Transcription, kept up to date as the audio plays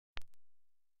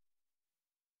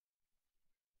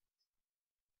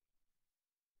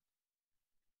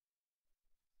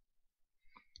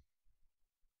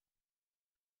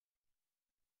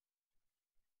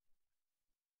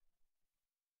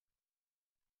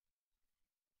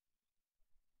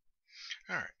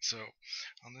Alright, so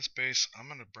on this base, I'm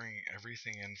going to bring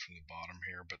everything in from the bottom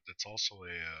here, but it's also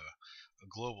a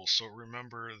global. So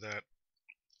remember that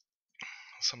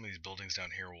some of these buildings down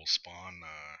here will spawn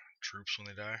troops when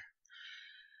they die.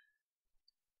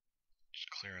 Just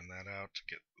clearing that out to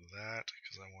get that,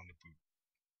 because I wanted to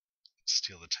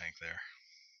steal the tank there.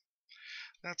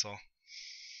 That's all.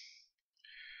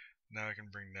 Now I can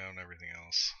bring down everything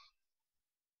else.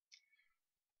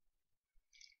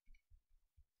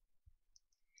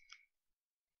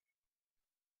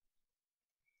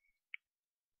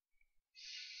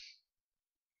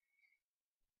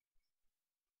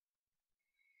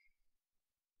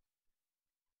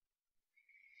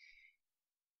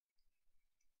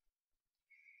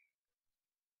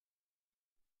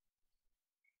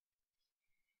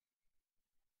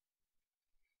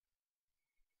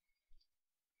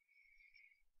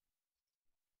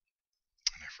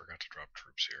 And I forgot to drop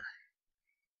troops here.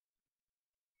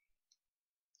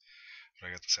 But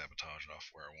I got the sabotage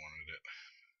off where I wanted it.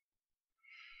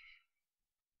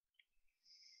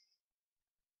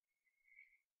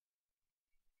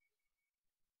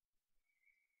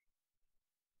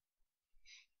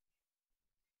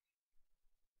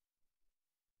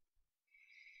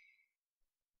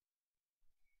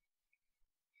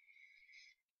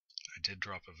 I did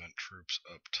drop event troops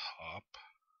up top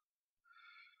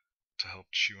to help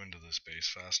chew into this base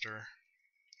faster.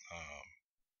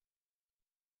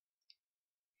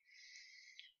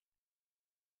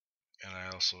 And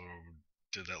I also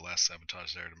did that last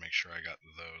sabotage there to make sure I got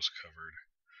those covered,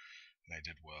 and I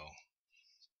did well.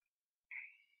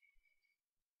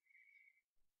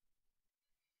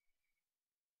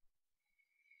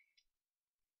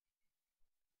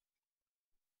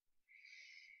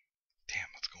 Damn,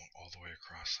 that's going all the way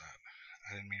across that.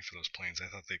 I didn't mean for those planes. I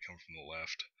thought they'd come from the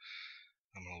left.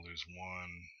 I'm going to lose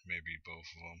one, maybe both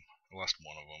of them. I lost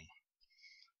one of them.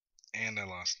 And I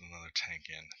lost another tank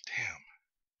in. Damn.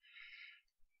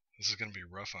 This is going to be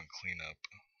rough on cleanup.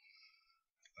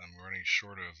 I'm running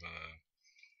short of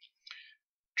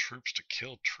troops to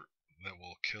kill that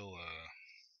will kill.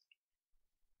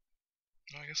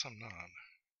 No, I guess I'm not.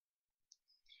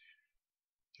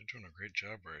 They're doing a great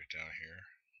job right down here.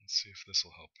 Let's see if this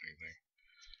will help anything.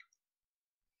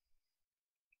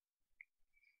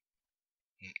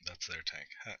 That's their tank.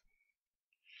 Ha.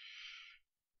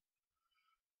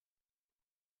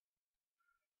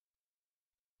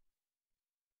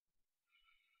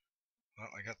 Well,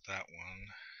 I got that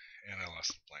one, and I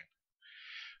lost the plane.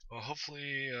 Well,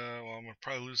 hopefully, I'm gonna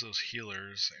probably lose those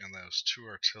healers and those 2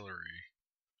 artillery.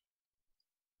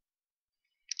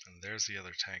 And there's the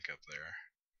other tank up there.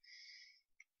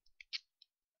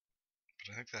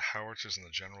 But I think the howitzers and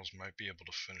the generals might be able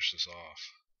to finish this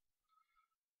off.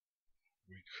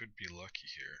 We could be lucky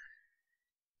here.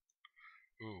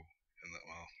 Ooh, and that,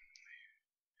 well,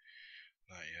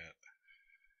 not yet.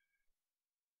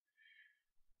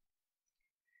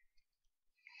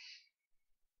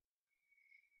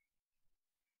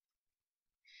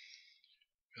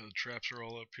 Yeah, the traps are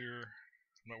all up here.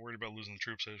 I'm not worried about losing the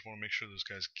troops. I just want to make sure those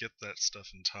guys get that stuff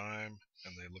in time,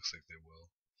 and it looks like they will.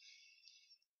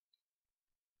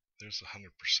 There's 100%.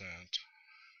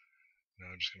 Now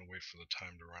I'm just going to wait for the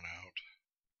time to run out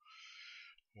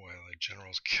while the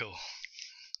generals kill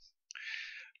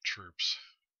troops.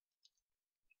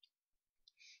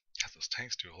 God, those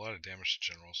tanks do a lot of damage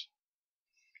to generals.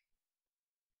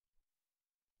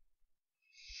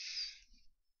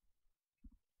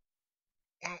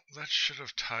 Well, that should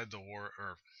have tied the war,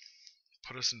 or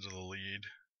put us into the lead,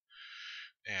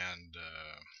 and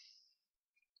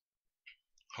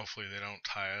hopefully they don't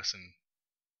tie us and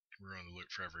ruin the loot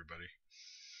for everybody.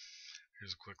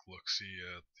 Here's a quick look-see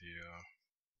at the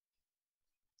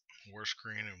war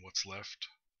screen and what's left,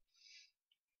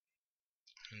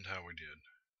 and how we did,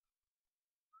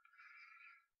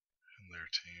 and their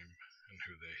team, and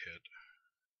who they hit.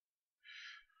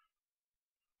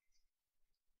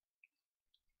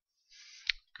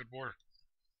 Good work.